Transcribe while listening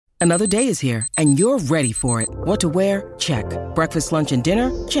Another day is here, and you're ready for it. What to wear? Check. Breakfast, lunch, and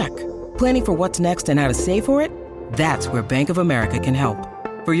dinner? Check. Planning for what's next and how to save for it? That's where Bank of America can help.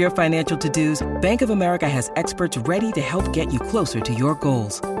 For your financial to-dos, Bank of America has experts ready to help get you closer to your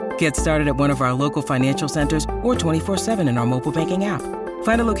goals. Get started at one of our local financial centers or 24/7 in our mobile banking app.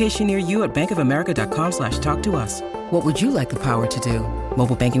 Find a location near you at bankofamerica.com/talktous. What would you like the power to do?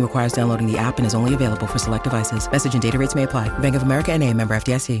 Mobile banking requires downloading the app and is only available for select devices. Message and data rates may apply. Bank of America N.A., member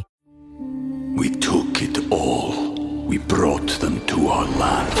FDIC. We took it all. We brought them to our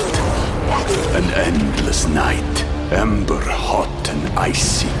land. An endless night, ember hot and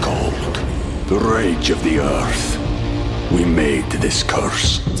icy cold. The rage of the earth. We made this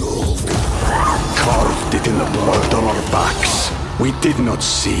curse. Carved it in the blood on our backs. We did not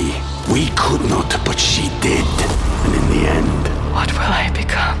see. We could not, but she did. And in the end... What will I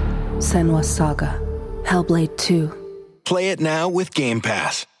become? Senua's Saga. Hellblade 2. Play it now with Game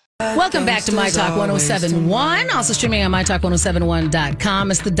Pass. Welcome back to My Talk 1071. Also streaming on MyTalk1071.com.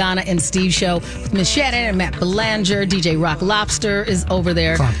 It's the Donna and Steve Show with Miss Shannon and Matt Belanger. DJ Rock Lobster is over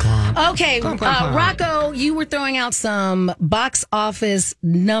there. Okay, Rocco, you were throwing out some box office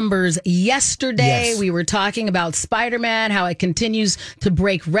numbers yesterday. Yes. We were talking about Spider-Man, how it continues to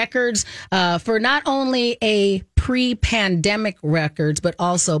break records for not only a pre-pandemic records, but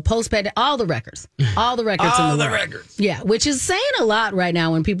also post-pandemic, all the records in the world. Records. Yeah, which is saying a lot right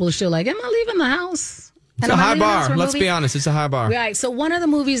now when people are still like, am I leaving the house? It's And a am I high leaving the house bar. for a Let's movie? be honest. It's a high bar. Right. So one of the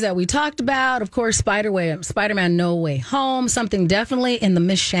movies that we talked about, of course, Spider-Man No Way Home, something definitely in the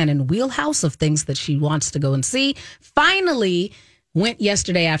Miss Shannon wheelhouse of things that she wants to go and see. Finally went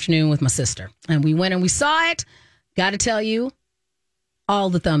yesterday afternoon with my sister. And we went and we saw it. Got to tell you,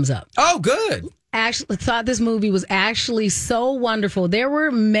 all the thumbs up. Oh, good. Actually thought this movie was actually so wonderful. There were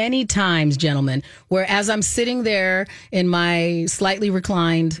many times, gentlemen, where as I'm sitting there in my slightly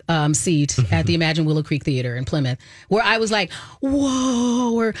reclined seat at the Imagine Willow Creek Theater in Plymouth, where I was like,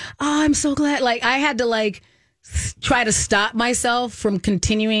 whoa, or oh, I'm so glad. Like I had to try to stop myself from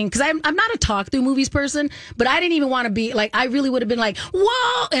continuing because I'm not a talk through movies person, but I didn't even want to be like, I really would have been like,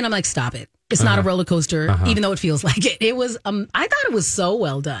 whoa. And I'm like, stop it. It's not a roller coaster, even though it feels like it. It was, I thought it was so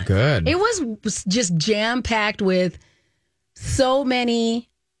well done. Good. It was just jam packed with so many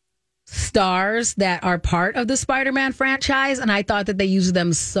stars that are part of the Spider-Man franchise, and I thought that they used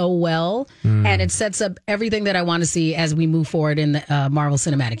them so well, and it sets up everything that I want to see as we move forward in the Marvel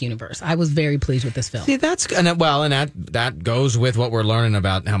Cinematic Universe. I was very pleased with this film. See, that's and that goes with what we're learning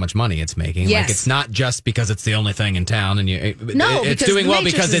about how much money it's making. Yes. Like it's not just because it's the only thing in town, and it's because doing well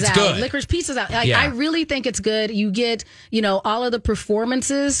Matrix because is it's out, good. Licorice Pizza's out. Like, Yeah. I really think it's good. You get, all of the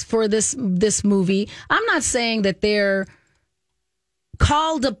performances for this movie. I'm not saying that they're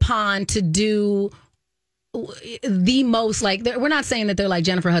called upon to do the most, we're not saying that they're like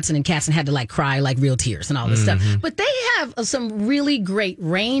Jennifer Hudson and Cats and had to cry like real tears and all this stuff, but they have some really great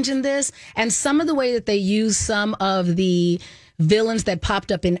range in this, and some of the way that they use some of the villains that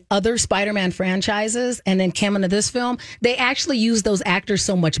popped up in other Spider-Man franchises and then came into this film, they actually use those actors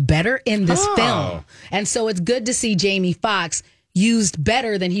so much better in this film. And so it's good to see Jamie Foxx used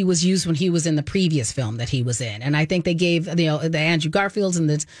better than he was used when he was in the previous film that he was in. And I think they gave the Andrew Garfields and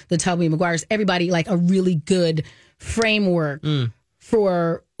the Tobey Maguires, everybody a really good framework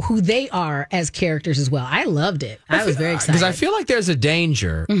for who they are as characters as well. I loved it. I was very excited. Because I feel like there's a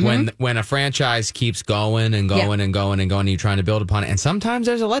danger when a franchise keeps going and going and going and going, and you're trying to build upon it. And sometimes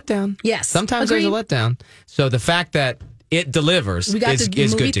there's a letdown. Yes. Sometimes there's a letdown. So the fact that it delivers we got is to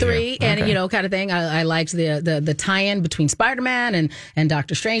movie good to 3 hear. and Okay. kind of thing. I liked the tie-in between Spider-Man and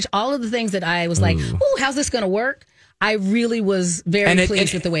Doctor Strange. All of the things that I was like, ooh, how's this going to work? I really was very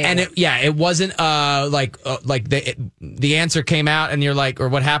pleased with the way it worked. It wasn't like the answer came out and you're like, or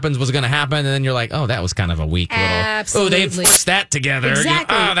what happens was going to happen, and then you're like, oh, that was kind of a weak Absolutely. little. Oh, they fixed that together.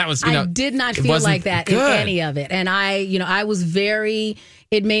 Exactly. That was. I did not feel like that in any of it, and I was very.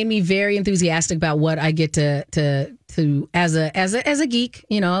 It made me very enthusiastic about what I get to as a geek,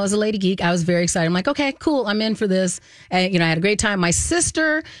 as a lady geek. I was very excited. I'm like, okay, cool, I'm in for this. And I had a great time. My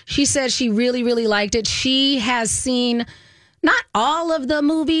sister, she said she really, really liked it. She has seen not all of the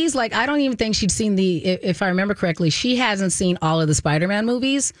movies. I don't even think she'd seen if I remember correctly, she hasn't seen all of the Spider-Man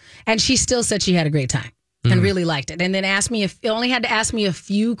movies, and she still said she had a great time and really liked it. And then only had to ask me a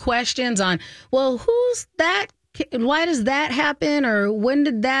few questions on, well, who's that? Why does that happen? Or when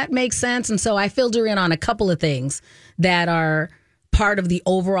did that make sense? And so I filled her in on a couple of things that are part of the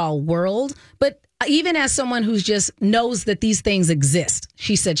overall world. But even as someone who's just knows that these things exist,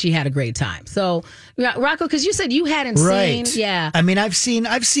 she said she had a great time. So, Rocco, because you said you hadn't seen, I mean, I've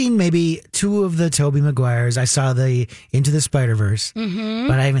seen maybe 2 of the Tobey Maguires. I saw the Into the Spider-Verse,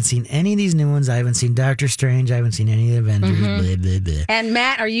 but I haven't seen any of these new ones. I haven't seen Doctor Strange. I haven't seen any of the Avengers. Blah, blah, blah. And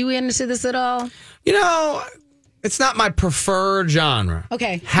Matt, are you into this at all? You know, it's not my preferred genre.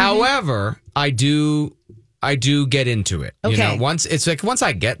 Okay. However, I do get into it. Okay. You know, once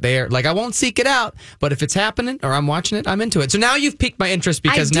I get there, like I won't seek it out, but if it's happening or I'm watching it, I'm into it. So now you've piqued my interest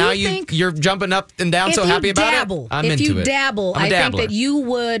because now you're jumping up and down so happy about it. I'm into it. If you dabble, I think that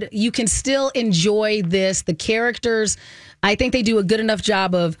you can still enjoy this. The characters, I think they do a good enough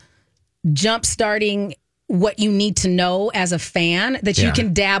job of jump starting what you need to know as a fan that you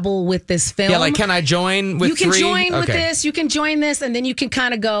can dabble with this film. Yeah, like can I join with 3? You can join with this, you can join this, and then you can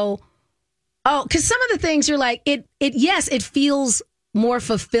kind of go, oh, because some of the things you're like, it feels more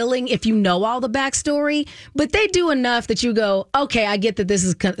fulfilling if you know all the backstory, but they do enough that you go, okay, I get that this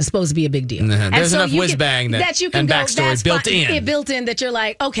is supposed to be a big deal. There's enough whiz-bang that you can and go, backstory built in. It built in that you're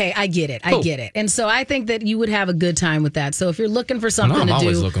like, okay, I get it. I get it. And so I think that you would have a good time with that. So if you're looking for something to do. I'm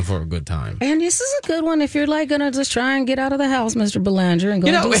always looking for a good time. And this is a good one if you're like going to just try and get out of the house, Mr. Belanger, and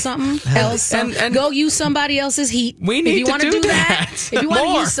go do something else. And go use somebody else's heat. We need to do that. If you want to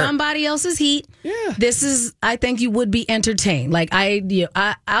More. use somebody else's heat, this is, I think you would be entertained. Like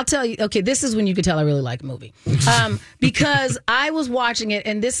I'll tell you, okay, this is when you could tell I really like a movie. Because I was watching it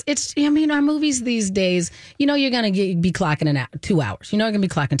and our movies these days, you're going to be clocking in 2 hours. You're going to be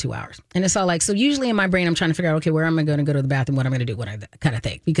clocking 2 hours. And it's all like, so usually in my brain, I'm trying to figure out, okay, where am I going to go to the bathroom? What I'm going to do? What I kind of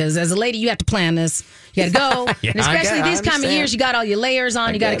think. Because as a lady, you have to plan this. You got to go. Yeah, and especially these kind of understand. years, you got all your layers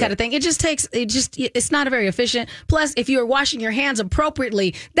on. You got to kind of think. It's not a very efficient. Plus, if you're washing your hands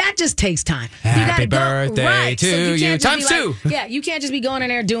appropriately, that just takes time. Happy birthday to you. Times 2. Yeah, you can't just be going in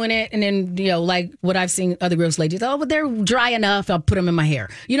there doing it and then, like what I've seen other gross ladies, but they're dry enough, I'll put them in my hair.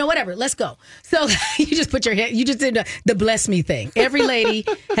 Whatever, let's go. So you just put your hair, you just did the bless me thing. Every lady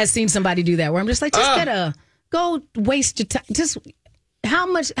has seen somebody do that where I'm just like, go waste your time. Just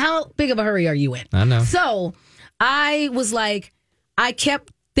how big of a hurry are you in? I know. So I was like, I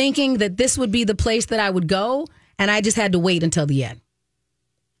kept thinking that this would be the place that I would go, and I just had to wait until the end.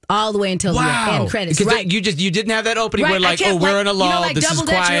 All the way until the end credits. Right. You didn't have that opening where we're in a lull, this is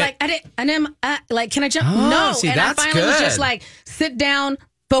quiet. Can I jump? Oh, no. See, and that's I finally good. was just like, sit down,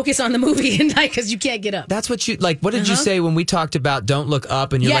 focus on the movie, and because you can't get up. That's what you like. What did you say when we talked about Don't Look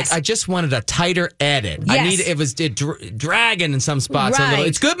Up? And you're like, I just wanted a tighter edit. Yes. It was dragging in some spots a little.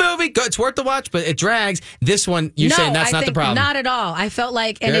 It's a good movie. It's worth the watch, but it drags. This one, you're saying that's not the problem. Not at all. I felt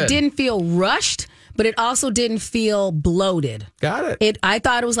like, and it didn't feel rushed, but it also didn't feel bloated. Got it. I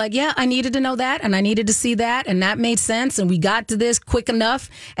thought it was like, I needed to know that, and I needed to see that, and that made sense, and we got to this quick enough.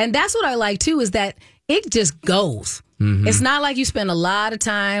 And that's what I like, too, is that it just goes. Mm-hmm. It's not like you spend a lot of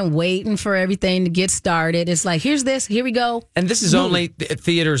time waiting for everything to get started. It's like, here's this, here we go. And this is only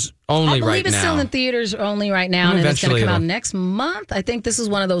theaters only right now. I believe it's still in theaters only right now, and it's going to come out next month. I think this is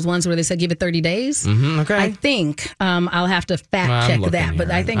one of those ones where they said give it 30 days. Mm-hmm, okay. I think I'll have to fact check that,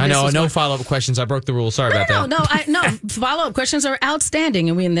 but I think I know no follow-up questions. I broke the rules. Sorry about that. No. Follow-up questions are outstanding,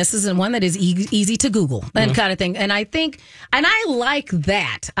 and this is one that is easy to Google and kind of thing. And I think, and I like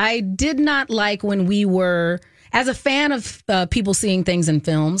that. I did not like when we were. As a fan of people seeing things in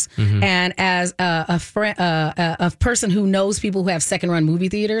films, and as a person who knows people who have second-run movie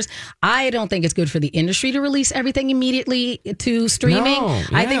theaters, I don't think it's good for the industry to release everything immediately to streaming.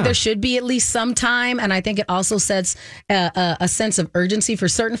 I think there should be at least some time, and I think it also sets a sense of urgency for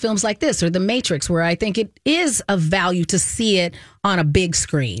certain films like this or The Matrix, where I think it is of value to see it on a big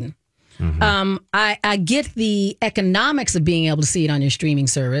screen. Mm-hmm. I get the economics of being able to see it on your streaming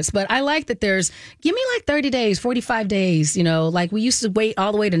service, but I like that give me like 30 days, 45 days, like we used to wait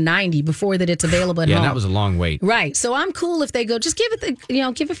all the way to 90 before that it's available at home. Yeah, that was a long wait. Right. So I'm cool if they go, just give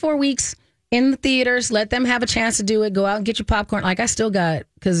it, give it 4 weeks in the theaters, let them have a chance to do it, go out and get your popcorn. Like I still got,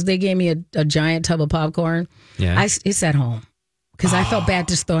 because they gave me a giant tub of popcorn. Yeah. It's at home. Because I felt bad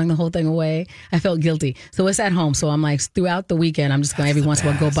just throwing the whole thing away. I felt guilty. So it's at home. So I'm like, throughout the weekend, I'm just going every once in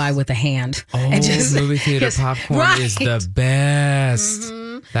a while go by with a hand. And just movie theater popcorn is the best.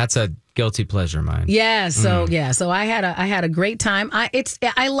 Mm-hmm. That's a guilty pleasure of mine. Yeah. So So I had a great time.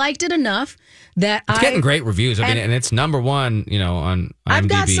 I liked it enough that it's getting great reviews. I mean, and it's number 1, on IMDb. I've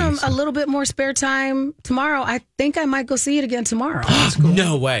got a little bit more spare time tomorrow. I think I might go see it again tomorrow. Cool.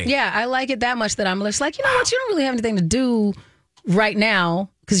 No way. Yeah, I like it that much that I'm just like, you know what? You don't really have anything to do right now,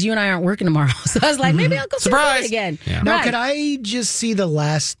 because you and I aren't working tomorrow. So I was like, maybe I'll go Surprise! see it again. Yeah. Now, Right. could I just see the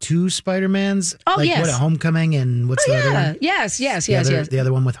last two Spider-Mans? Oh, like, yes. What, Homecoming and what's the other one? Yes. The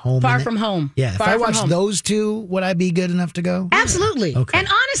other one with Home Far in it? From Home. Yeah, Far if I From watched Home. those two, would I be good enough to go? Absolutely. Okay. And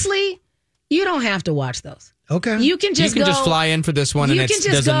honestly, you don't have to watch those. Okay. You can just you can go, just fly in for this one, and you it's can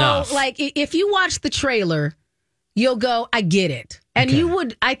just there's go, enough. like, if you watch the trailer, you'll go, I get it. And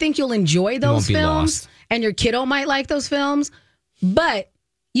I think you'll enjoy those won't be films, lost. and your kiddo might like those films, but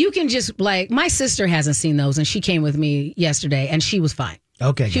you can just, like, my sister hasn't seen those, and she came with me yesterday, and she was fine.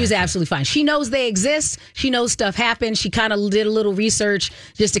 Okay. She was absolutely fine. She knows they exist. She knows stuff happened. She kind of did a little research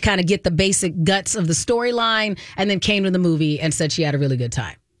just to kind of get the basic guts of the storyline, and then came to the movie and said she had a really good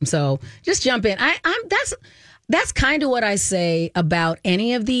time. So just jump in. That's kind of what I say about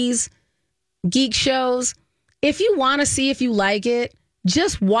any of these geek shows. If you want to see if you like it,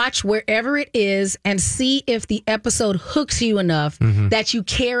 just watch wherever it is and see if the episode hooks you enough that you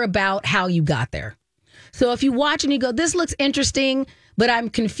care about how you got there. So if you watch and you go, this looks interesting, but I'm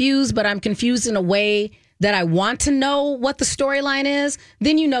confused in a way that I want to know what the storyline is,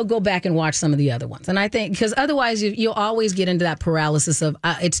 then, go back and watch some of the other ones. And I think, because otherwise you'll always get into that paralysis of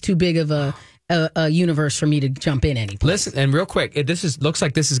it's too big of a universe for me to jump in any place. Listen, and real quick, looks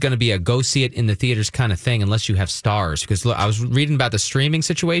like this is going to be a go see it in the theaters kind of thing, unless you have Stars. Because look, I was reading about the streaming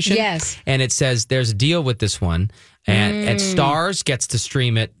situation. Yes. And it says there's a deal with this one, and Stars gets to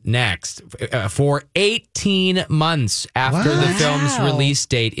stream it next for 18 months after the film's release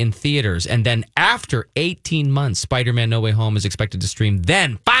date in theaters. And then after 18 months, Spider-Man No Way Home is expected to stream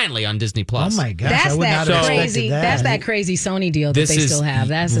then finally on Disney+. Oh my gosh. That's I would that not have crazy. expected that. That's that crazy Sony deal that they still have.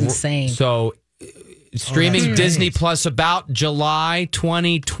 That's insane. So streaming that's Disney great. Plus about July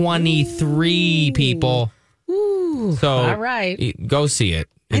 2023, people. Ooh. So all right. Go see it.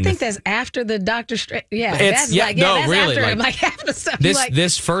 I think that's after the Doctor Strange. Yeah, It's- that's yeah, like, no, that's really, after, like, after stuff.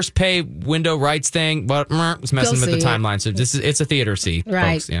 This first pay window rights thing, but it's messing Go with the see it. timeline. So it's a theater see,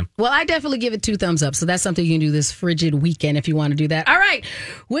 right. folks. Yeah. Well, I definitely give it 2 thumbs up. So that's something you can do this frigid weekend if you want to do that. All right.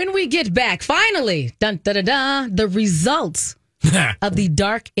 When we get back, finally, dun, da, da, da, the results of the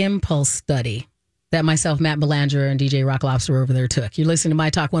Dark Impulse study that myself, Matt Belanger, and DJ Rock Lobster over there took. You're listening to My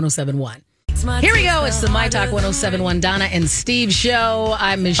Talk 1071. Here we go. It's the My Talk 1071 Donna and Steve show.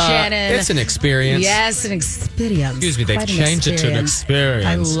 I'm Miss Shannon. It's an experience. Yes, an experience. Excuse me, they've Quite an changed it to an experience.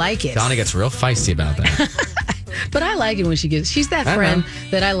 I like it. Donna gets real feisty about that. But I like it when she gets. She's that I friend know.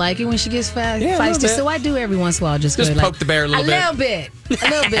 that I like it when she gets Yeah, a little feisty. bit. So I do every once in a while. Just go Just like, poke the bear a little bit,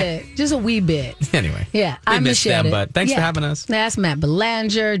 just a wee bit. Anyway. Yeah, We I'm missed them, Michelle. but thanks for having us. That's Matt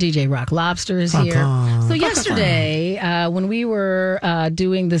Belanger. DJ Rock Lobster is here. So yesterday, when we were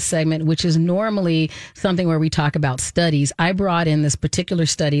doing this segment, which is normally something where we talk about studies, I brought in this particular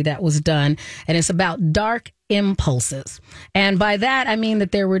study that was done, and it's about dark impulses. And by that, I mean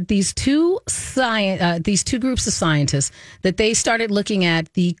that there were these two groups of scientists that they started looking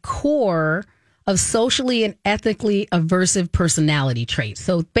at the core of socially and ethically aversive personality traits.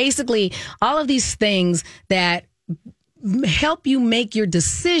 So basically, all of these things that help you make your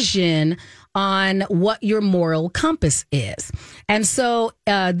decision on what your moral compass is. And so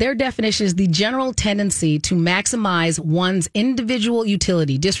their definition is the general tendency to maximize one's individual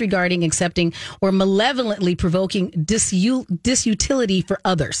utility, disregarding, accepting, or malevolently provoking disutility for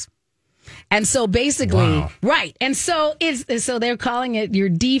others. And so basically, right. And so they're calling it your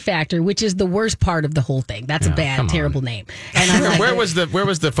D factor, which is the worst part of the whole thing. That's a bad, terrible name. And I'm like, where was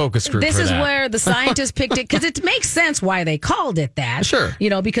the focus group? This for is that? where the scientists picked it, because it makes sense why they called it that. Sure.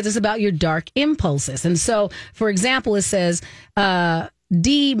 Because it's about your dark impulses. And so, for example, it says,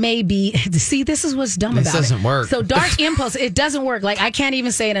 D may be, see, this is what's dumb about it. This doesn't work. So dark impulse, it doesn't work. Like, I can't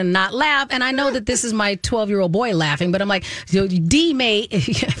even say it and not laugh. And I know that this is my 12-year-old boy laughing, but I'm like, so D may,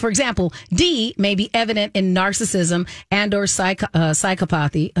 for example, D may be evident in narcissism and or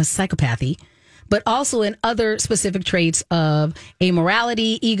psychopathy, but also in other specific traits of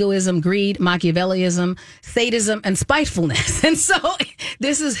amorality, egoism, greed, Machiavellism, sadism, and spitefulness. And so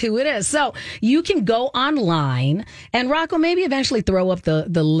this is who it is. So you can go online, and Rocco maybe eventually throw up the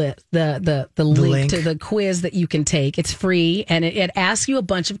link to the quiz that you can take. It's free, and it asks you a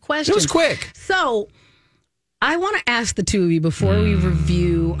bunch of questions. It was quick. So I want to ask the two of you before we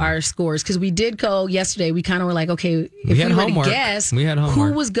review our scores, because we did go yesterday. We kind of were like, okay, if we were to guess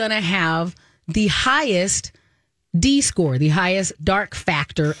who was going to have the highest D score, the highest dark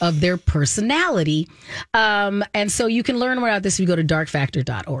factor of their personality. And so you can learn more about this if you go to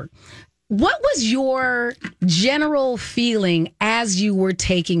darkfactor.org. what was your general feeling as you were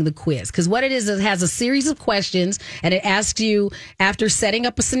taking the quiz? Because what it is, it has a series of questions, and it asks you, after setting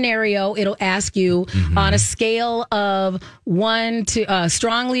up a scenario, it'll ask you on a scale of 1 to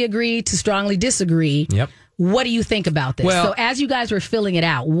strongly agree to strongly disagree. Yep. What do you think about this? Well, so as you guys were filling it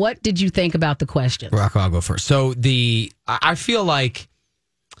out, what did you think about the questions? Rocco, I'll go first. So I feel like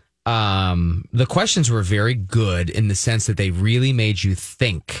the questions were very good in the sense that they really made you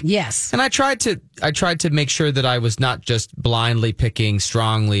think. Yes. And I tried to make sure that I was not just blindly picking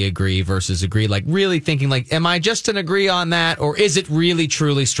strongly agree versus agree, like really thinking like, am I just an agree on that, or is it really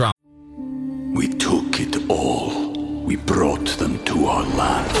truly strong? We took it all. We brought them to our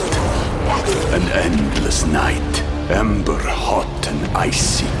land. An endless night, ember hot and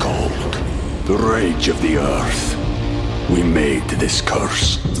icy cold. The rage of the earth. We made this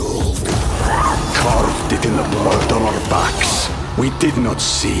curse. Carved it in the blood on our backs. We did not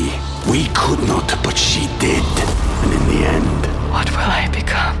see. We could not, but she did. And in the end, What will I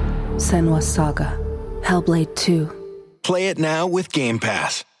become? Senua's Saga. Hellblade 2. Play it now with Game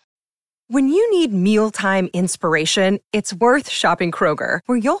Pass. When you need mealtime inspiration, it's worth shopping Kroger,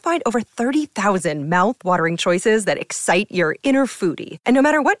 where you'll find over 30,000 mouth-watering choices that excite your inner foodie. And no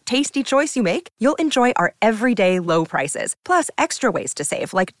matter what tasty choice you make, you'll enjoy our everyday low prices, plus extra ways to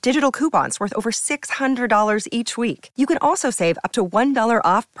save, like digital coupons worth over $600 each week. You can also save up to $1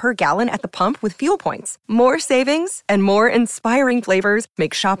 off per gallon at the pump with fuel points. More savings and more inspiring flavors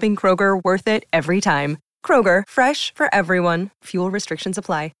make shopping Kroger worth it every time. Kroger, fresh for everyone. Fuel restrictions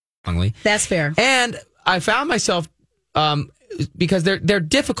apply. That's fair. And I found myself because they're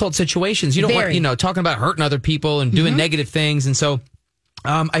difficult situations. You don't want, talking about hurting other people and doing negative things. And so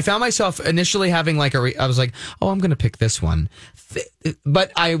I found myself initially having I was like, oh, I'm going to pick this one.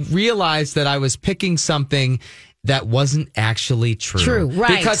 But I realized that I was picking something that wasn't actually true. True,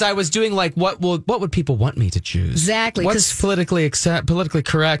 right. Because I was doing what would people want me to choose? Exactly. What's politically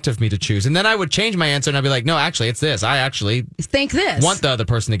correct of me to choose? And then I would change my answer and I'd be like, no, actually, it's this. I actually think this. Want the other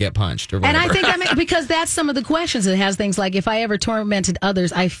person to get punched or whatever. And I think because that's some of the questions. It has things like, if I ever tormented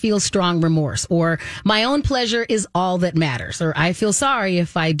others, I feel strong remorse, or my own pleasure is all that matters, or I feel sorry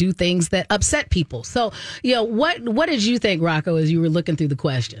if I do things that upset people. So, what did you think, Rocco, as you were looking through the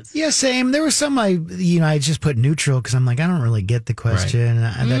questions? Yeah, same. There was some I just put neutral because I'm like, I don't really get the question.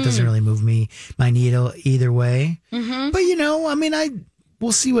 Right. That doesn't really move my needle either way. Mm-hmm. But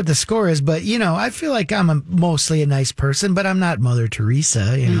we'll see what the score is. But I feel like I'm mostly a nice person, but I'm not Mother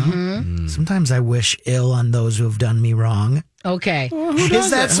Teresa. Sometimes I wish ill on those who have done me wrong. Okay.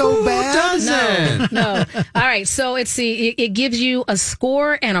 Is that so bad? No. All right. So it gives you a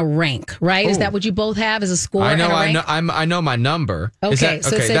score and a rank, right? Is that what you both have? Is a score and a rank? I know my number. Okay. Is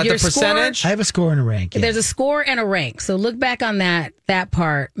that your the percentage? Score, I have a score and a rank. Yeah. There's a score and a rank. So look back on that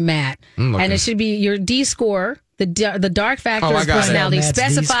part, Matt. Okay. And it should be your D score. The dark factor of personality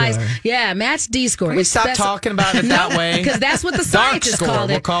specifies. Matt's D score. Can we stop talking about it that way? Because that's what the scientists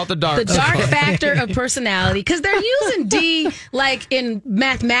called it. We'll call it the dark. The dark factor of personality. Because they're using D like in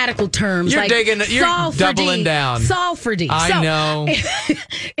mathematical terms. You're doubling down. Solve for D. I know.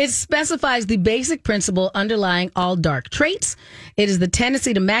 It specifies the basic principle underlying all dark traits. It is the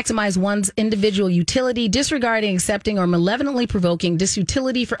tendency to maximize one's individual utility, disregarding, accepting, or malevolently provoking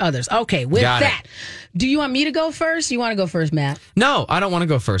disutility for others. Okay, with that, do you want me to go first? You want to go first, Matt? No, I don't want to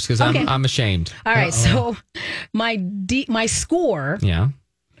go first because I'm ashamed. All right, so my score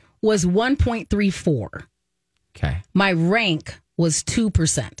was 1.34. Okay. My rank was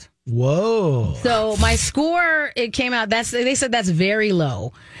 2%. Whoa. So my score, it came out, they said that's very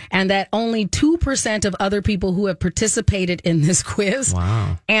low, and that only 2% of other people who have participated in this quiz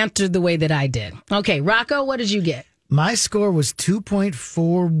answered the way that I did. Okay, Rocco, what did you get? My score was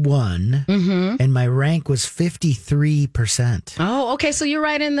 2.41, and my rank was 53%. Oh, okay. So you're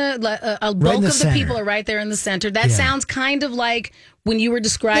right in the bulk of the people are right there in the center. That sounds kind of like when you were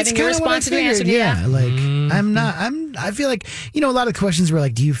describing your response to the answer. Yeah, I feel like, a lot of questions were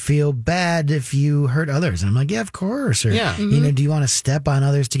like, do you feel bad if you hurt others? And I'm like, yeah, of course. Or, do you want to step on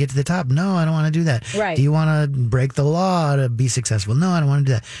others to get to the top? No, I don't want to do that. Right. Do you want to break the law to be successful? No, I don't want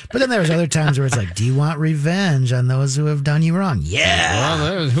to do that. But then there was other times where it's like, do you want revenge on those who have done you wrong? Yeah.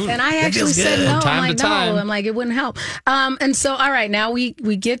 Well, and I actually said no. I'm like, no. I'm like, it wouldn't help. And so, all right, now we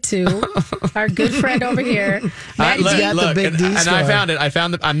get to our good friend over here. Maddie's got the big D score. And I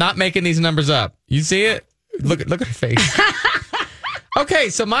found it. I'm not making these numbers up. You see it? Look at her face. Okay,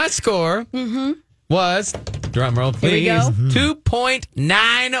 so my score was, drum roll please,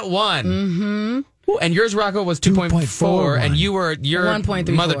 2.91. Ooh, and yours, Rocco, was 2.4, and your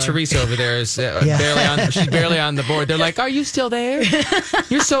 1.34. Mother Teresa over there is barely on. She's barely on the board. They're like, "Are you still there?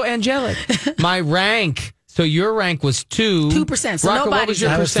 You're so angelic." My rank. So your rank was 2%. So Rocco, what was your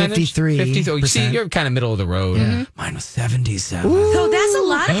I was percentage? 53%. 53. You see, you're kind of middle of the road. Yeah. Mine was 77. So that's a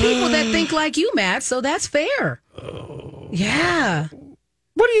lot of people that think like you, Matt. So that's fair. Yeah.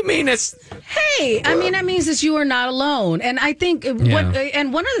 What do you mean? Hey, I mean that means that you are not alone, and I think one of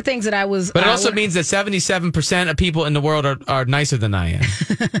the things that I was, but it also means that 77% of people in the world are nicer than I am.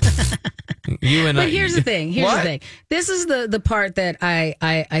 But here's the thing. This is the part that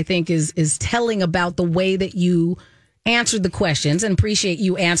I think is telling about the way that you answered the questions, and appreciate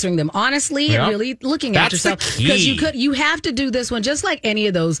you answering them honestly and really looking at yourself, because you have to do this one just like any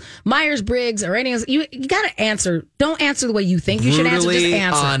of those Myers-Briggs or any of those. You got to answer. Don't answer the way you think you should answer. Just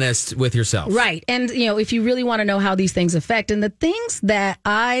answer. Honest with yourself, right? And if you really want to know how these things affect, and the things that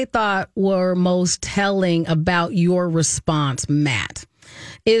I thought were most telling about your response, Matt,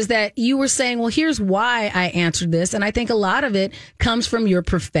 is that you were saying, well, here's why I answered this. And I think a lot of it comes from your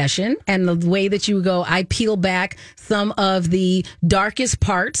profession and the way that you go, I peel back some of the darkest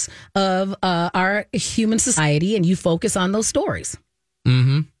parts of our human society, and you focus on those stories.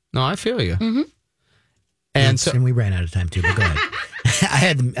 Mm-hmm. No, I feel you. Mm-hmm. And we ran out of time too, but go ahead.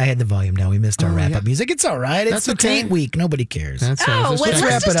 I had the volume down. We missed our wrap-up music. It's all right. It's the taint week. Nobody cares. Let's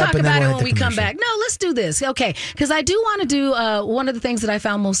just talk about it when we come back. No, let's do this. Okay, because I do want to do one of the things that I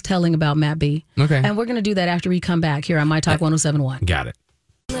found most telling about Matt B. Okay. And we're going to do that after we come back here on My Talk 107.1. Got it.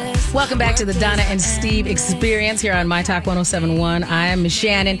 Welcome back to the Donna and Steve Experience here on My Talk 107.1. I am Miss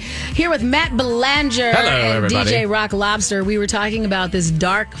Shannon here with Matt Belanger and everybody. DJ Rock Lobster. We were talking about this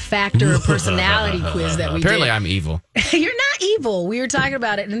dark factor personality quiz that we Apparently did. I'm evil. You're not evil. We were talking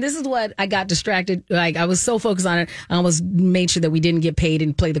about it, and this is what I got distracted. Like, I was so focused on it, I almost made sure that we didn't get paid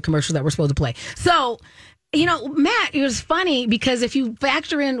and play the commercial that we're supposed to play. So, Matt, it was funny because if you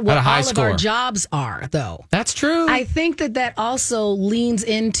factor in what all of our jobs are, though. That's true. I think that also leans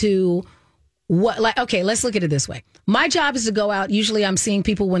into okay, let's look at it this way. My job is to go out. Usually I'm seeing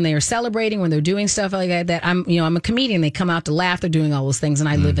people when they are celebrating, when they're doing stuff like that. I'm a comedian. They come out to laugh. They're doing all those things, and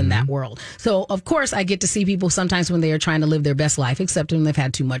I live in that world. So, of course, I get to see people sometimes when they are trying to live their best life, except when they've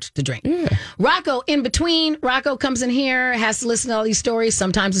had too much to drink. Yeah. Rocco, in between. Rocco comes in here, has to listen to all these stories.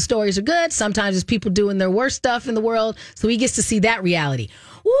 Sometimes the stories are good. Sometimes it's people doing their worst stuff in the world. So he gets to see that reality.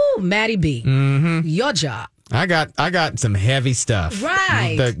 Woo, Maddie B. Mm-hmm. Your job. I got some heavy stuff.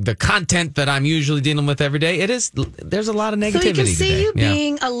 Right. The content that I'm usually dealing with every day, there's a lot of negativity. So you can see today. you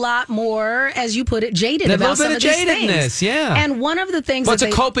being a lot more, as you put it, jaded about some of these things. A little bit of jadedness, yeah. And one of the things it's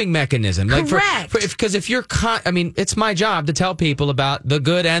a coping mechanism. Correct. Because if you're, it's my job to tell people about the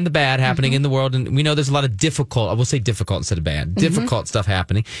good and the bad happening in the world, and we know there's a lot of difficult, I will say difficult instead of bad, difficult stuff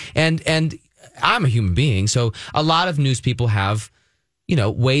happening. And I'm a human being, so a lot of news people have,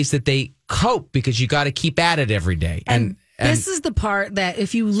 ways that they cope, because you got to keep at it every day. And this is the part that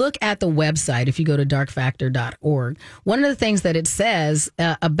if you look at the website, if you go to darkfactor.org, one of the things that it says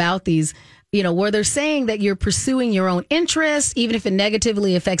about these, where they're saying that you're pursuing your own interests, even if it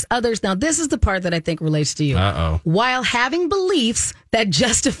negatively affects others. Now, this is the part that I think relates to you. While having beliefs that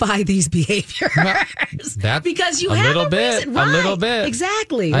justify these behaviors. Because you have a reason. Right. A little bit.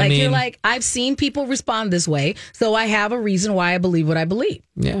 Exactly. You're like, I've seen people respond this way, so I have a reason why I believe what I believe.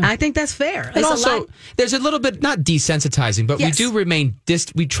 Yeah. I think that's fair. And also, there's a little bit, not desensitizing, but we do remain,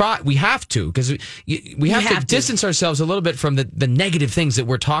 we have to, because we have to distance ourselves a little bit from the negative things that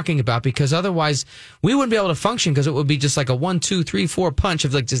we're talking about, because otherwise we wouldn't be able to function, because it would be just like a 1, 2, 3, 4 punch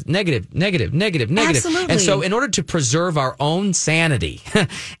of like just negative. Absolutely. And so in order to preserve our own sanity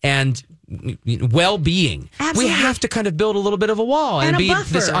and well-being, we have to kind of build a little bit of a wall and be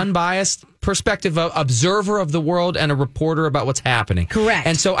this unbiased perspective of observer of the world and a reporter about what's happening. Correct.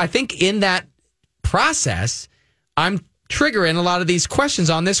 And so I think in that process, I'm triggering a lot of these questions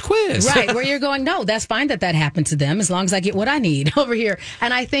on this quiz. Right, where you're going, no, that's fine that happened to them, as long as I get what I need over here.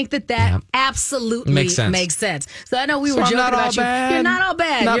 And I think that absolutely makes sense. So I know we were joking about you. You're not all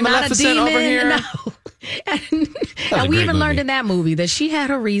bad. You're not a demon. Over here. No. And we even learned in that movie that she had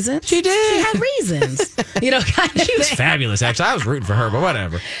her reasons. She did. She had reasons. She was fabulous, actually. I was rooting for her, but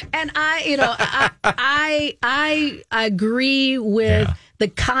whatever. And I agree with the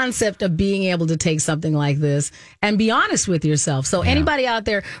concept of being able to take something like this and be honest with yourself. So anybody out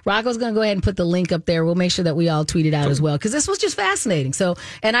there, Rocco's going to go ahead and put the link up there. We'll make sure that we all tweet it out as well, because this was just fascinating. So,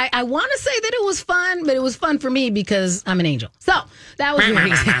 and I want to say that it was fun, but it was fun for me because I'm an angel. So that was the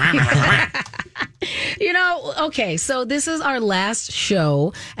reason. So, okay, so this is our last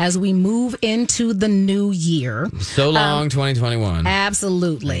show as we move into the new year. So long, 2021.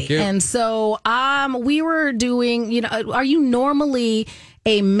 Absolutely. Thank you. And so we were doing, are you normally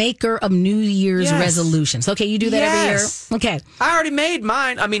a maker of New Year's resolutions? Okay, you do that every year? Okay. I already made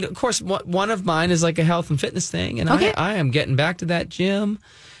mine. I mean, of course, one of mine is like a health and fitness thing, and I am getting back to that gym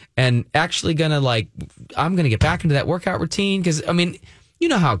and actually going to I'm going to get back into that workout routine because, I mean, you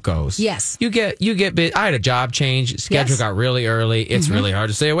know how it goes. Yes. You get bit. I had a job change. Schedule got really early. It's really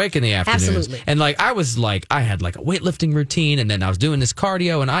hard to stay awake in the afternoons. Absolutely. And I had a weightlifting routine, and then I was doing this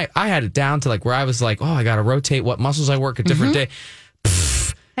cardio, and I had it down to where I was like, oh, I got to rotate what muscles I work a different day.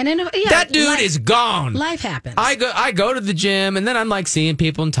 And then, that dude is gone. Life happens. I go to the gym, and then I'm seeing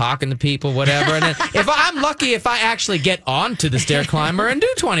people and talking to people, whatever. And then I'm lucky if I actually get onto the stair climber and do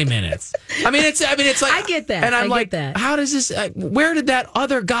 20 minutes. I mean, it's like I get that. and I'm get that. how does this? Where did that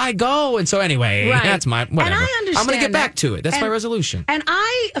other guy go? And so anyway, that's my whatever. And I understand. I'm going to get back to it. That's my resolution. And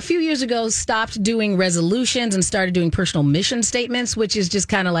a few years ago, stopped doing resolutions and started doing personal mission statements, which is just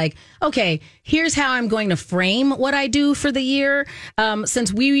kind of okay, here's how I'm going to frame what I do for the year.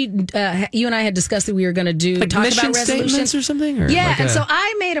 Since you and I had discussed that we were going to talk about resolutions or something. Or and so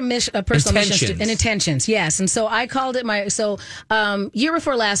I made a personal mission and intentions. Yes, and so I called it year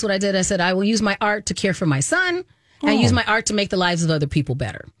before last. What I did, I said I will use my art to care for my son and use my art to make the lives of other people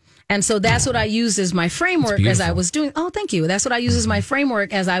better. And so that's what I used as my framework as I was doing. Oh, thank you. That's what I used as my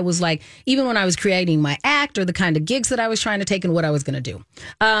framework as I was even when I was creating my act or the kind of gigs that I was trying to take and what I was going to do.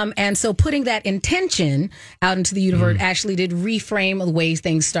 And so putting that intention out into the universe actually did reframe the ways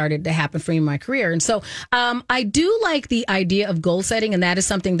things started to happen for me in my career. And so I do like the idea of goal setting. And that is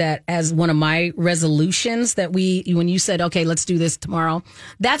something that as one of my resolutions that when you said, okay, let's do this tomorrow,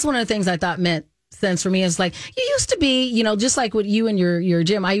 that's one of the things I thought meant sense for me. Is you used to be, just like with you and your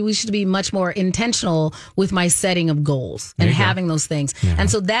gym, I used to be much more intentional with my setting of goals and having those things. Yeah.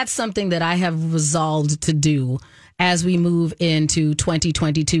 And so that's something that I have resolved to do as we move into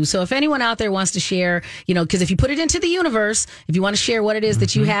 2022. So if anyone out there wants to share, because if you put it into the universe, if you want to share what it is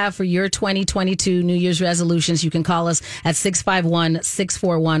that you have for your 2022 New Year's resolutions, you can call us at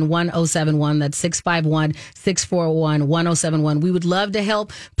 651-641-1071. That's 651-641-1071. We would love to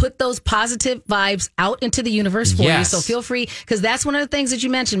help put those positive vibes out into the universe for you. So feel free, because that's one of the things that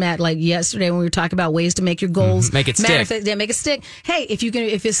you mentioned, Matt, yesterday when we were talking about ways to make your goals make it stick. Make it stick. Hey,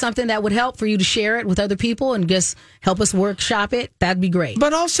 if it's something that would help for you to share it with other people and just help us workshop it, that'd be great.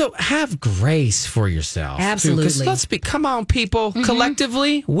 But also have grace for yourself. Absolutely. Come on, people.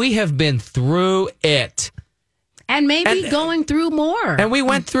 Collectively, we have been through it. And maybe going through more. And we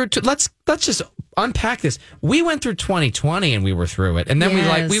went through, let's just unpack this. We went through 2020 and we were through it. And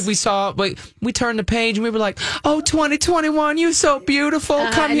then we saw, we turned the page and we were like, oh, 2021, you're so beautiful.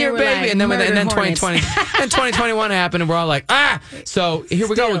 Come here, baby. And then 2021 happened and we're all like, So here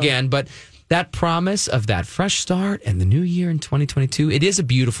we go again. But that promise of that fresh start and the new year in 2022, it is a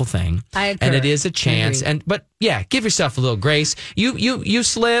beautiful thing. I and it is a chance. But give yourself a little grace. You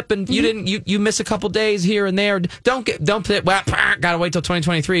slip and you miss a couple days here and there. Don't gotta wait till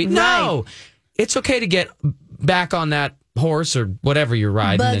 2023. Right. No, it's okay to get back on that horse or whatever you're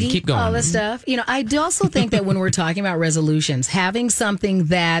riding Buggy, and keep going. All this stuff. I do also think that when we're talking about resolutions, having something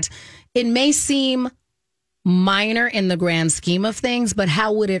that it may seem minor in the grand scheme of things, but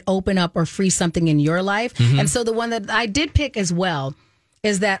how would it open up or free something in your life? And so the one that I did pick as well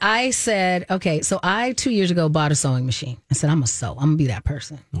is that I said, okay, so I 2 years ago bought a sewing machine. I said, I'm going to sew. I'm going to be that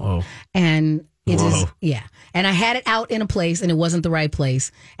person. Whoa. And and I had it out in a place and it wasn't the right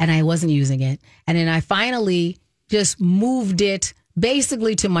place and I wasn't using it. And then I finally just moved it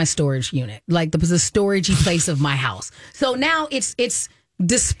basically to my storage unit, like the storagey place of my house. So now it's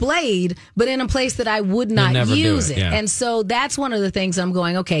displayed, but in a place that I would not use it. Yeah. And so that's one of the things I'm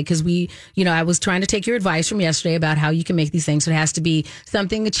going, okay, because I was trying to take your advice from yesterday about how you can make these things. So it has to be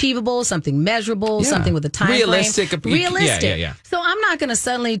something achievable, something measurable, something with a time realistic frame. Realistic. Yeah. So I'm not going to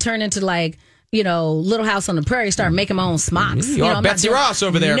suddenly turn into Little House on the Prairie, start making my own smocks. You're Betsy Ross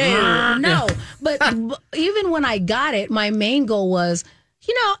over there. No. But even when I got it, my main goal was,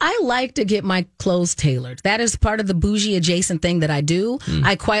 I like to get my clothes tailored. That is part of the bougie adjacent thing that I do.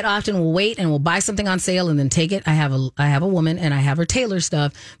 I quite often will wait and will buy something on sale and then take it. I have a woman and I have her tailor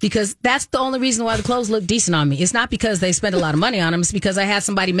stuff because that's the only reason why the clothes look decent on me. It's not because they spent a lot of money on them. It's because I had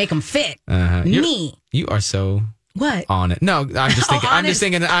somebody make them fit me. You are so What? On it. No, I'm just thinking. I'm just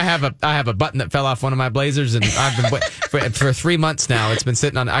thinking. I have a button that fell off one of my blazers, and I've been for 3 months now. It's been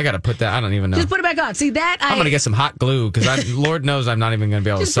sitting on. I got to put that. I don't even know. Just put it back on. See that? I'm gonna get some hot glue because Lord knows I'm not even gonna be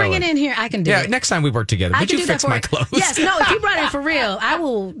able to sew bring it in here. I can do it. Yeah, next time we work together, would you fix my clothes? Yes. No. If you brought it for real, I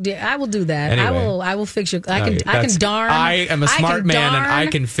will do that. Anyway. I will fix your. I can darn. I am a smart man, and I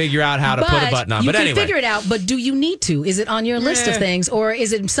can figure out how to put a button on. But anyway, you can figure it out. But do you need to? Is it on your list of things, or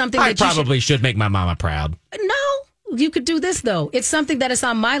is it something I that you probably should make my mama proud? No. You could do this, though. It's something that is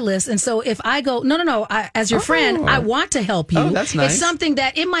on my list. And so if I go, no, as your friend, I want to help you. Oh, that's nice. It's something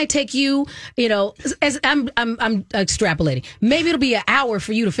that it might take you, as I'm extrapolating. Maybe it'll be an hour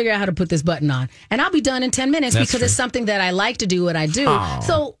for you to figure out how to put this button on. And I'll be done in 10 minutes because it's something that I like to do what I do. Oh.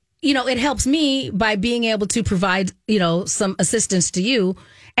 So, it helps me by being able to provide, some assistance to you.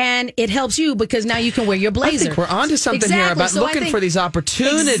 And it helps you because now you can wear your blazer. I think we're onto something here about looking for these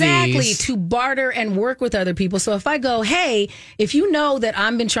opportunities. Exactly, to barter and work with other people. So if I go, hey, if you know that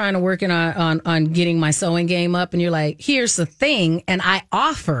I've been trying to work on getting my sewing game up, and you're like, here's the thing, and I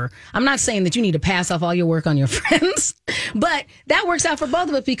offer, I'm not saying that you need to pass off all your work on your friends, but that works out for both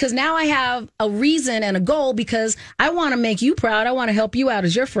of us because now I have a reason and a goal because I want to make you proud. I want to help you out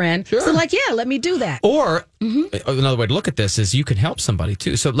as your friend. Sure. So let me do that. Or another way to look at this is you can help somebody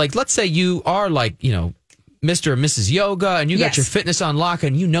too. So like, let's say you are like, Mr. or Mrs. Yoga and you got your fitness on lock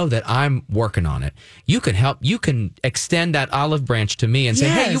and you know that I'm working on it. You can help. You can extend that olive branch to me and say,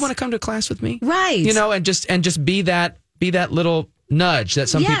 hey, you want to come to class with me? Right. And just be that little nudge that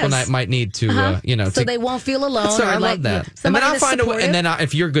some people might need to, so they won't feel alone. So I love that. And then I'll find a way. And then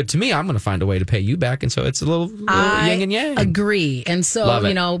if you're good to me, I'm going to find a way to pay you back. And so it's a little yin and yang. Agree. And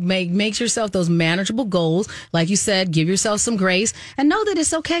so make yourself those manageable goals. Like you said, give yourself some grace and know that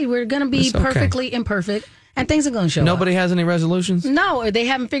it's okay. We're going to be perfectly imperfect. And things are going to show Nobody up. has any resolutions? No, they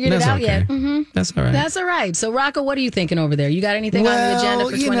haven't figured it out yet. Mm-hmm. That's all right. That's all right. So, Rocco, what are you thinking over there? You got anything on the agenda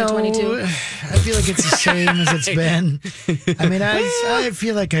for 2022? I feel like it's the same as it's been. I mean, I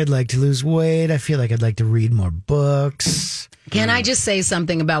feel like I'd like to lose weight. I feel like I'd like to read more books. Can I just say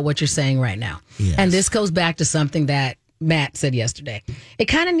something about what you're saying right now? Yes. And this goes back to something that Matt said yesterday. It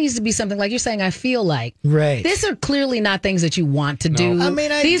kind of needs to be something like you're saying, I feel like. Right. These are clearly not things that you want to do. I mean,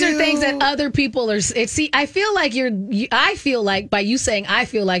 These are things that other people are. I feel like by you saying, I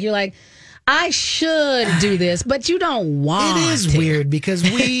feel like, you're like, I should do this, but you don't want It is weird because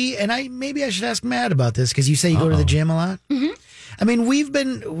maybe I should ask Matt about this because you say you go to the gym a lot. Mm-hmm. I mean, when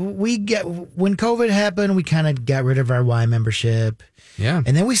COVID happened, we kind of got rid of our Y membership. Yeah.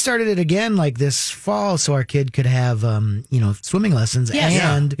 And then we started it again like this fall so our kid could have, swimming lessons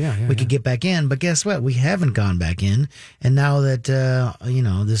and we could get back in. But guess what? We haven't gone back in. And now that,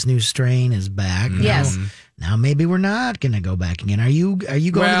 this new strain is back. Yes. Now maybe we're not going to go back again. Are you going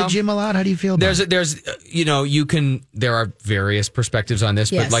to the gym a lot? How do you feel about it? There are various perspectives on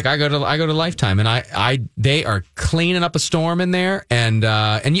this, Yes. but like I go to Lifetime and they are cleaning up a storm in there and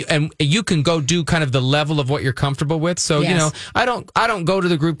you can go do kind of the level of what you're comfortable with. So, I don't go to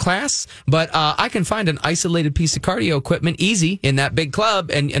the group class, but I can find an isolated piece of cardio equipment easy in that big club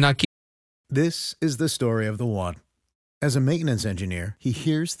and I keep. This is the story of the one. As a maintenance engineer, he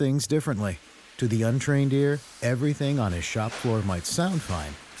hears things differently. To the untrained ear, everything on his shop floor might sound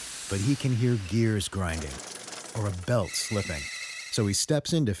fine, but he can hear gears grinding or a belt slipping. So he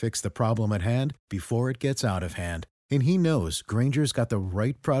steps in to fix the problem at hand before it gets out of hand. And he knows Grainger's got the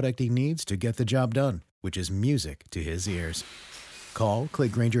right product he needs to get the job done, which is music to his ears. Call,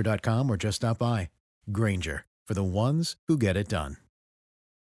 click Grainger.com, or just stop by. Grainger, for the ones who get it done.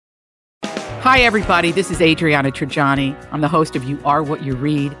 Hi, everybody. This is Adriana Trajani. I'm the host of You Are What You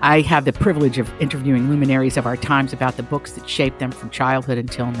Read. I have the privilege of interviewing luminaries of our times about the books that shaped them from childhood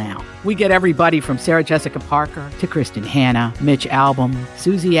until now. We get everybody from Sarah Jessica Parker to Kristen Hanna, Mitch Albom,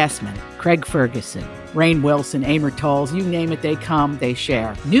 Susie Essman, Craig Ferguson, Rainn Wilson, Amor Tolls, you name it, they come, they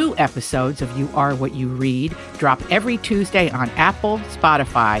share. New episodes of You Are What You Read drop every Tuesday on Apple,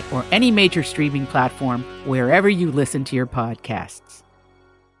 Spotify, or any major streaming platform wherever you listen to your podcasts.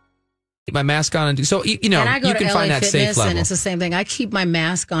 Keep my mask on and so and I go you to can LA find that Fitness safe level. And it's the same thing. I keep my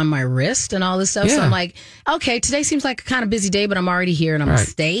mask on my wrist and all this stuff. Yeah. So I'm like, okay, today seems like a kind of busy day, but I'm already here and I'm gonna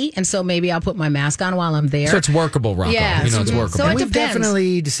stay. And so maybe I'll put my mask on while I'm there. So it's workable, Rocco. Yeah, it's workable. So it We've depends.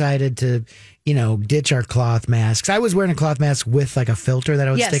 definitely decided to, ditch our cloth masks. I was wearing a cloth mask with like a filter that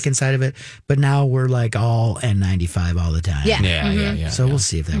I would stick inside of it, but now we're like all N95 all the time. Yeah. So we'll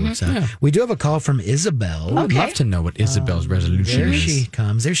see if that works out. We do have a call from Isabel. I'd love to know what Isabel's resolution There is. she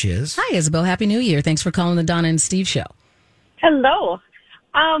comes. There she is. Hi, Isabel. Happy New Year. Thanks for calling the Donna and Steve show. Hello.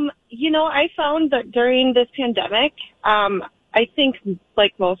 I found that during this pandemic, I think,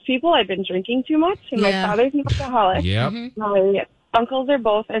 like most people, I've been drinking too much, and my father's an alcoholic. Yep. My uncles are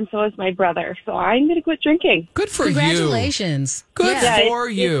both, and so is my brother. So I'm going to quit drinking. Good for Congratulations. you. Good for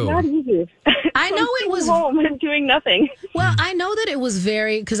it's you. It's not easy. I know it was home and doing nothing. Well, I know that it was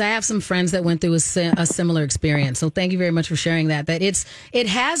because I have some friends that went through a similar experience. So thank you very much for sharing that. That it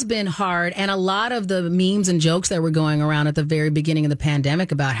has been hard, and a lot of the memes and jokes that were going around at the very beginning of the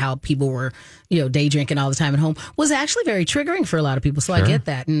pandemic about how people were, day drinking all the time at home was actually very triggering for a lot of people. So I get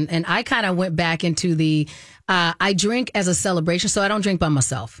that, and I kind of went back into the I drink as a celebration, so I don't drink by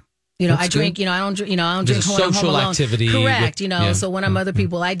myself. I drink, I don't drink, I don't drink when I'm home social alone. activity. Correct. So when I'm other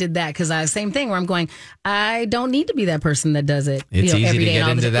people, I did that because same thing where I'm going, I don't need to be that person that does it. It's easy every to day get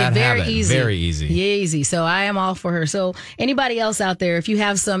into that habit. Easy. Very easy. Yeah, easy. So I am all for her. So anybody else out there, if you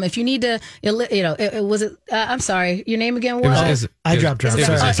need to, I'm sorry, your name again was? I dropped her.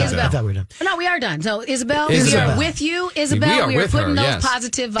 Isabel. Sorry. Isabel. I thought we were done. No, we are done. So Isabel, Isabel. we are with you. Isabel, we are putting those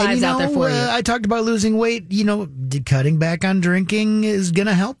positive vibes out there for you. I talked about losing weight. Cutting back on drinking is going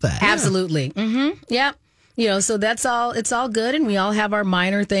to help that. Absolutely. Mm-hmm. Yep. So that's all. It's all good, and we all have our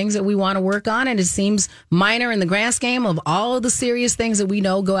minor things that we want to work on, and it seems minor in the grand scheme of all of the serious things that we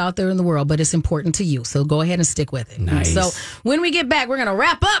know go out there in the world, but it's important to you. So go ahead and stick with it. Nice. So when we get back, we're gonna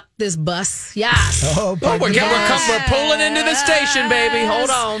wrap up this bus. Yes. We're pulling into the station, baby.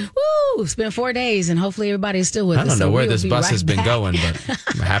 Hold on. Woo! It's been 4 days, and hopefully everybody's still with us. I don't know where this bus right has been back. going, but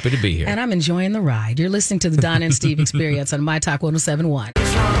I'm happy to be here. And I'm enjoying the ride. You're listening to the Donna and Steve Experience on My Talk 107.1.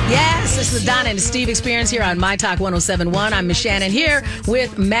 Yes, it's the Donna and Steve Experience here on My Talk 107.1. I'm Miss Shannon here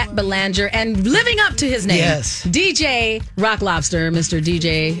with Matt Belanger and living up to his name. Yes. DJ Rock Lobster, Mr.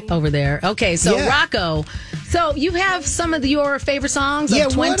 DJ over there. Okay, so Rocco, so you have some of your favorite songs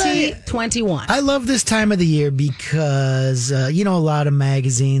of 2021. I love this time of the year because, a lot of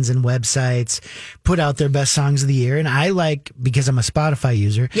magazines and websites put out their best songs of the year. And I because I'm a Spotify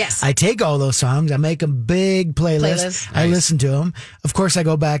user, I take all those songs, I make a big playlist. I listen to them. Of course, I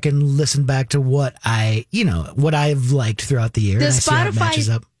go back and listen back to what what I've liked throughout the year. Does and I see how it matches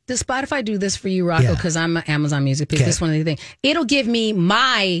up. Does Spotify do this for you, Rocco? Because I'm an Amazon Music. Because this one of the things. It'll give me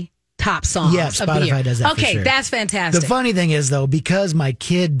my top songs. Yeah, Spotify does that. Okay, for sure. that's fantastic. The funny thing is, though, because my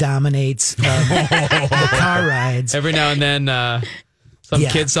kid dominates the car rides. Every now and then, some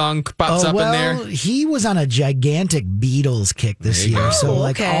kid song pops up in there. He was on a gigantic Beatles kick this year. So,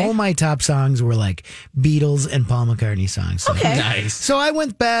 all my top songs were Beatles and Paul McCartney songs. So. Okay. Nice. So I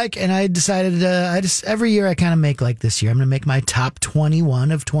went back and I decided, every year I kind of make this year, I'm going to make my top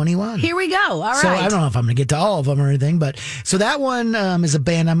 21 of 21. Here we go. All right. So I don't know if I'm going to get to all of them or anything, but so that one is a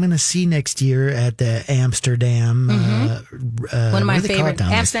band I'm going to see next year at the Amsterdam. One of my favorite,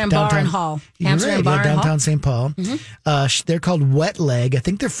 Amsterdam Bar and Hall. Amsterdam Bar and Hall. Downtown St. Paul. They're called Wet Leg. I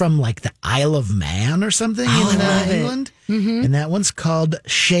think they're from the Isle of Man or something in England. And that one's called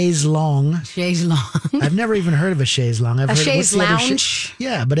Chaise Longue. Chaise Longue. I've never even heard of a Chaise Longue. I've heard Chaise Lounge.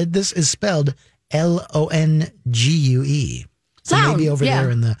 Yeah, but this is spelled Longue. So Lounge, maybe over there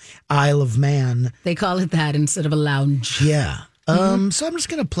in the Isle of Man. They call it that instead of a lounge. Yeah. So I'm just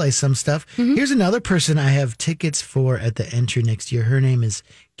going to play some stuff. Here's another person I have tickets for at the entry next year. Her name is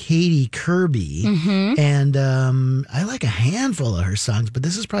Katie Kirby. And I like a handful of her songs, but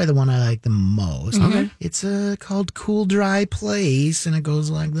this is probably the one I like the most. It's called Cool Dry Place, and it goes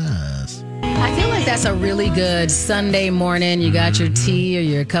like this. I feel like that's a really good Sunday morning. You got your tea or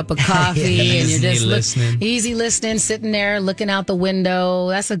your cup of coffee, and you're just easy listening, sitting there looking out the window.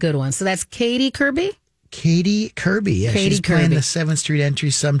 That's a good one. So that's Katie Kirby? Katie Kirby. Yeah, she's playing the 7th Street entry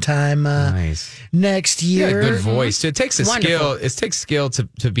sometime next year. Yeah, good voice. It takes skill. It takes skill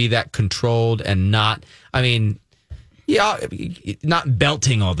to be that controlled and not, not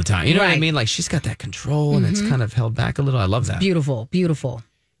belting all the time. You know what I mean? She's got that control and it's kind of held back a little. I love that. Beautiful, beautiful.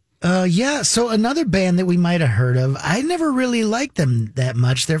 So another band that we might have heard of, I never really liked them that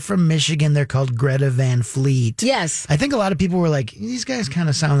much. They're from Michigan. They're called Greta Van Fleet. Yes. I think a lot of people were like, these guys kind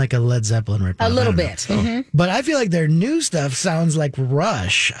of sound like a Led Zeppelin ripoff. A little bit. But I feel like their new stuff sounds like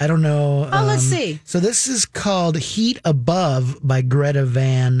Rush. I don't know. Let's see. So this is called Heat Above by Greta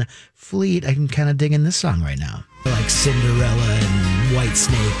Van Fleet. I can kind of dig in this song right now. Like Cinderella and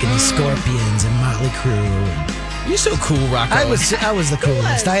Whitesnake and the Scorpions and Motley Crue. You're so cool, Rocco. I was the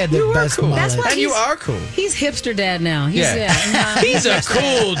coolest. I had the best mullet. That's why you are cool. He's hipster dad now. He's a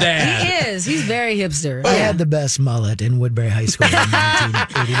cool dad. He is. He's very hipster. I had the best mullet in Woodbury High School in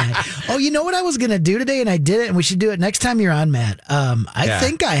 1989. Oh, you know what I was going to do today, and I did it, and we should do it next time you're on, Matt. I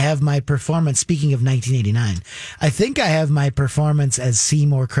think I have my performance, speaking of 1989, I think I have my performance as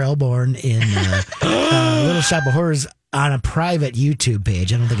Seymour Krelborn in Little Shop of Horrors on a private YouTube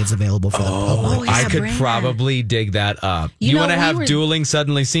page. I don't think it's available for the public. I could probably dig that up. You want to have dueling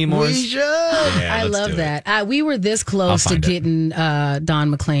Suddenly Seymours? We should. Yeah, I let's love do it. that. We were this close to find it. getting Don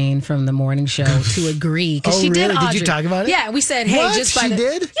McLean from the morning show to agree. Because Oh, she did really? Did Audrey. you talk about it? Yeah, we said, hey, What? just by She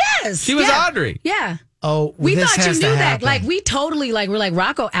did? Yes. She was yeah. Audrey. Yeah. Oh, We this thought you has to knew that. happen. Like, we totally, like, we're like,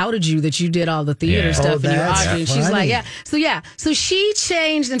 Rocco outed you that you did all the theater Yeah. stuff Oh, and you're that's Audrey. And she's funny. like, yeah. So she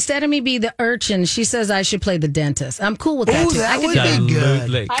changed, instead of me be the urchin, she says I should play the dentist. I'm cool with that, Oh, too. that I can would do that. be good.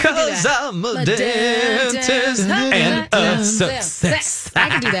 Absolutely. I can do 'Cause that. I'm a The dentist and a success. I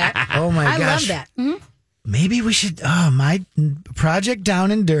can do that. Oh, my I gosh. love that. Mhm. Maybe we should. Oh, my Project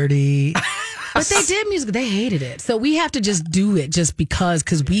Down and Dirty. But they did music. They hated it. So we have to just do it just because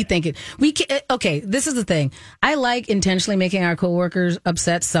we think it. We can, okay, this is the thing. I like intentionally making our coworkers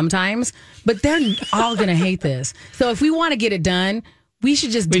upset sometimes, but they're all going to hate this. So if we want to get it done, we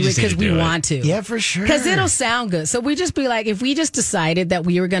should just do We just it because need to we do it. want to. Yeah, for sure. Because it'll sound good. So we just be like, if we just decided that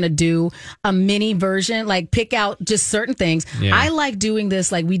we were going to do a mini version, like pick out just certain things. Yeah. I like doing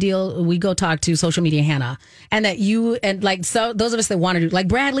this. Like we go talk to social media Hannah, and that you and like so those of us that want to do like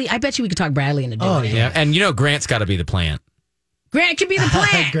Bradley. I bet you we could talk Bradley into doing it. Yeah, and Grant's got to be the plant. Grant could be the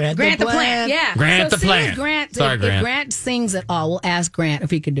plant. Grant the plant. Yeah. Grant so the see plant. If Grant, Sorry, if Grant. Grant sings at all, we'll ask Grant if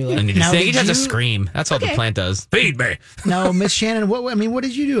he could do it. And he Now, just, he did has to you- scream. That's all the Okay. plant does. Feed me. No, Miss Shannon. What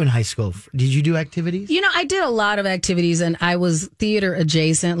did you do in high school? Did you do activities? You know, I did a lot of activities, and I was theater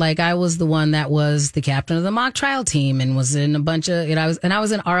adjacent. Like I was the one that was the captain of the mock trial team, and was in a bunch of. I was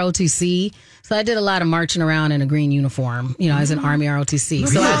in ROTC, so I did a lot of marching around in a green uniform. I was in Army ROTC.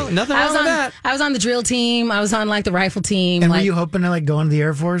 So Nothing I wrong was with on. that. I was on the drill team. I was on like the rifle team. And like, were you hoping to like go into the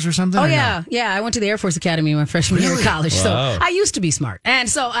Air Force or something? Oh or no? yeah. I went to the Air Force Academy my freshman year of college, so Wow. I used to be smart, and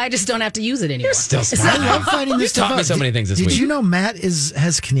so I just don't have to use it anymore. You're still smart. I love finding this You stuff taught me out. so many things this Did week. you know Matt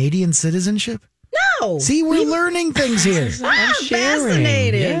has Canadian citizenship? No, See, we're learning things here. I'm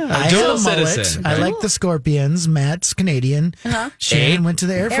fascinated. Yeah. I Dual have a mullet. citizen. I like the Scorpions. Matt's Canadian. Shannon went to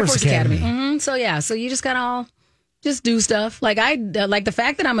the Air Force Academy. Mm-hmm. So yeah, so you just gotta all just do stuff. Like I like the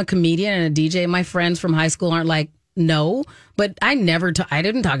fact that I'm a comedian and a DJ. My friends from high school aren't like no, but I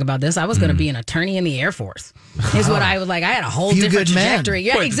didn't talk about this. I was going to be an attorney in the Air Force. Is what I was like. I had a whole Few different good men. trajectory.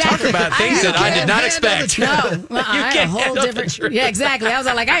 Yeah, Boy, exactly. talk about things that I did not expect. No, I had a can't whole handle the different. truth. Yeah, exactly. I was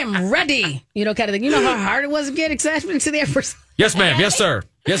like, I am ready. Kind of thing. You know how hard it was to get accepted to the Air Force. Yes, ma'am. Yes, sir.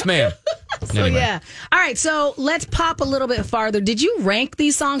 Yes, ma'am. So yeah. All right. So let's pop a little bit farther. Did you rank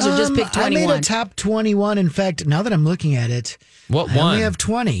these songs or just pick 21? I made a top 21. In fact, now that I'm looking at it, What I one? only have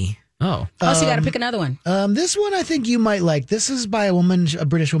 20. Oh. Oh, so you got to pick another one. This one I think you might like. This is by a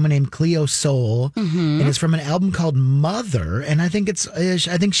British woman named Cleo Soul, and it's from an album called Mother. And I think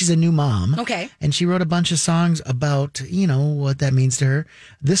I think she's a new mom. Okay. And she wrote a bunch of songs about what that means to her.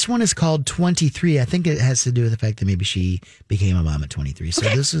 This one is called 23. I think it has to do with the fact that maybe she became a mom at 23. So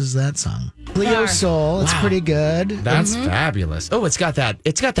this is that song. Cleo Soul. It's pretty good. That's fabulous. Oh, it's got that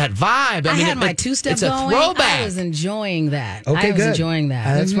vibe. I mean, had my two-step it's a going. throwback. I was enjoying that. Okay, I was good. enjoying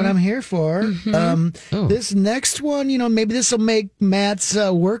that. That's what I'm here for. This next one, maybe this will make Matt's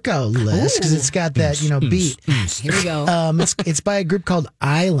workout list because it's got that, beat. Here we go. It's by a group called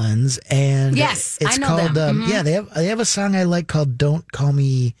Islands, and Yes, it's I know called them. yeah. They have a song I like called "Don't Call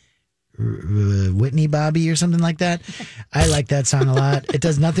Me." Whitney Bobby or something like that. I like that song a lot. It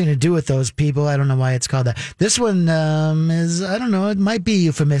does nothing to do with those people. I don't know why it's called that. This one is, I don't know, it might be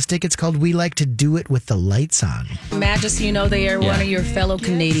euphemistic. It's called We Like to Do It with the Lights On. Matt, just so you know, they are one of your fellow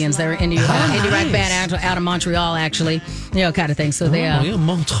Canadians. They're indie rock band out of Montreal, actually. Kind of thing. So they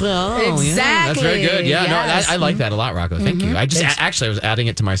Montreal. Exactly. Yeah, that's very good. Yeah, Yes. no, I like that a lot, Rocco. Thank you. I just actually I was adding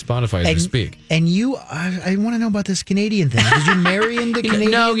it to my Spotify as we speak. And I want to know about this Canadian thing. Did you marry into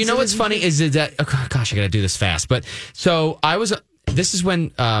Canadian? No, you know what's citizenship? funny is that oh, gosh, I got to do this fast. But so this is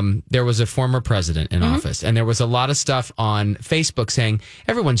when there was a former president in office, and there was a lot of stuff on Facebook saying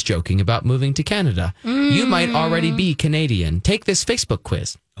everyone's joking about moving to Canada. You might already be Canadian. Take this Facebook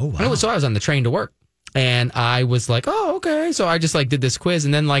quiz. Oh wow! So I was on the train to work, and I was like, oh okay. So I just did this quiz,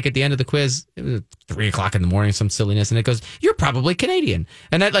 and then at the end of the quiz, it was 3:00 in the morning, some silliness, and it goes, "You're probably Canadian,"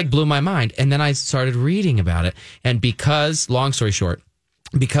 and that blew my mind. And then I started reading about it, and because, long story short,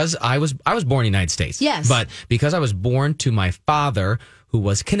 because I was born in the United States. Yes. But because I was born to my father, who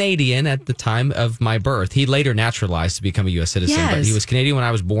was Canadian at the time of my birth, he later naturalized to become a U.S. citizen. Yes. But he was Canadian when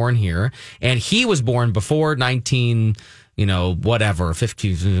I was born here. And he was born before 50,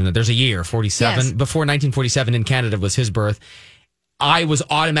 there's a year, 47. Yes. Before 1947 in Canada was his birth. I was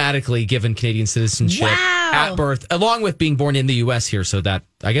automatically given Canadian citizenship Wow. at birth, along with being born in the U.S. here. So that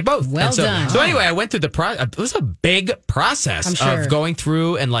I get both. Well done. So anyway, I went through it was a big process of going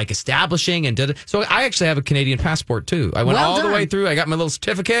through and like establishing and so I actually have a Canadian passport too. I went all the way through. I got my little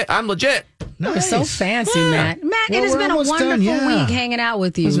certificate. I'm legit. Nice. You're so fancy, Matt. Matt, it has been a wonderful week hanging out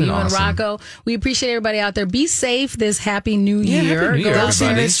with you. You and Rocco. We appreciate everybody out there. Be safe this happy new year. Happy New Year, Go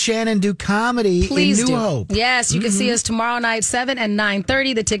see Miss Shannon do comedy in New Hope. Yes, you can see us tomorrow night, 7 and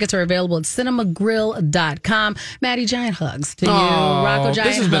 9:30. The tickets are available at cinemagrill.com. Maddie, giant hugs to you. Rocco, giant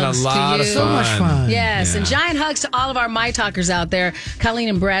this has been a lot of fun. So much fun. Yes, and giant hugs to all of our My Talkers out there. Colleen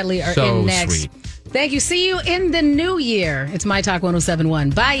and Bradley are in next. Sweet. Thank you. See you in the new year. It's My Talk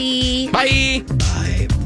 107.1. Bye. Bye. Bye.